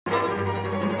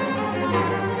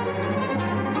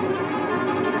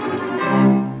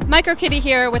Micro Kitty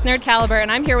here with Nerd Caliber,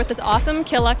 and I'm here with this awesome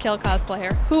Kill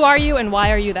cosplayer. Who are you and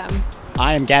why are you them?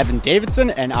 I am Gavin Davidson,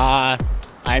 and I'm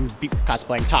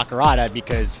cosplaying Takarada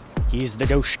because he's the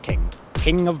Doge King,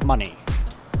 king of money.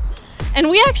 And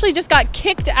we actually just got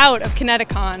kicked out of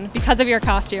KonectiCon because of your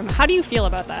costume. How do you feel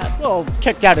about that? Well,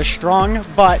 kicked out is strong,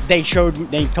 but they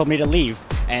told me to leave,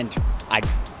 and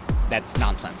that's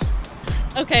nonsense.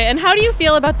 Okay, and how do you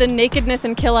feel about the nakedness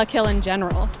in Kill in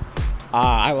general?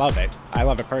 I love it. I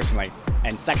love it personally.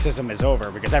 And sexism is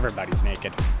over because everybody's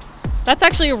naked. That's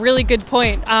actually a really good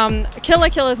point.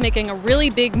 Kill is making a really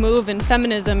big move in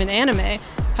feminism in anime.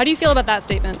 How do you feel about that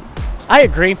statement? I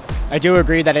agree. I do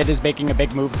agree that it is making a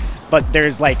big move, but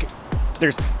there's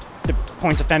the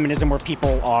points of feminism where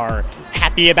people are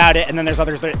happy about it, and then there's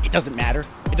others that it doesn't matter.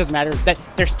 It doesn't matter. That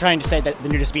they're trying to say that the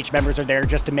Nudist Beach members are there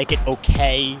just to make it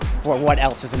okay for what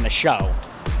else is in the show.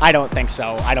 I don't think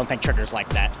so. I don't think Trigger's like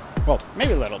that. Well,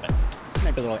 maybe a little bit.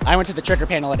 Maybe a little. I went to the Trigger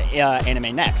panel at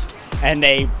Anime Next, and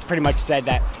they pretty much said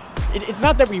that it's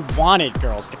not that we wanted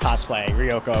girls to cosplay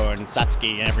Ryoko and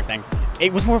Satsuki and everything.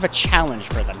 It was more of a challenge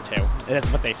for them too.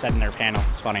 That's what they said in their panel.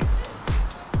 It's funny.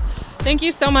 Thank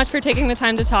you so much for taking the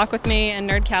time to talk with me and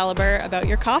Nerd Caliber about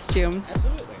your costume.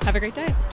 Absolutely. Have a great day.